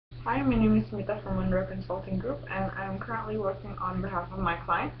Hi, my name is Mita from Monroe Consulting Group, and I'm currently working on behalf of my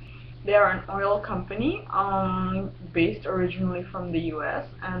client. They are an oil company based originally from the US,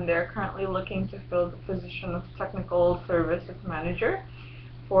 and they're currently looking to fill the position of Technical Services Manager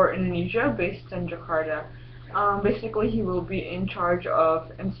for Indonesia based in Jakarta. Basically, he will be in charge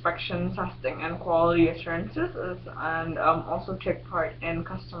of inspection, testing, and quality assurances, and also take part in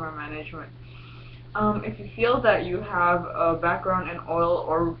customer management. If you feel that you have a background in oil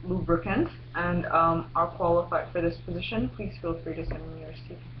or lubricants and are qualified for this position, please feel free to send me your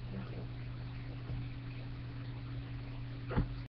CV.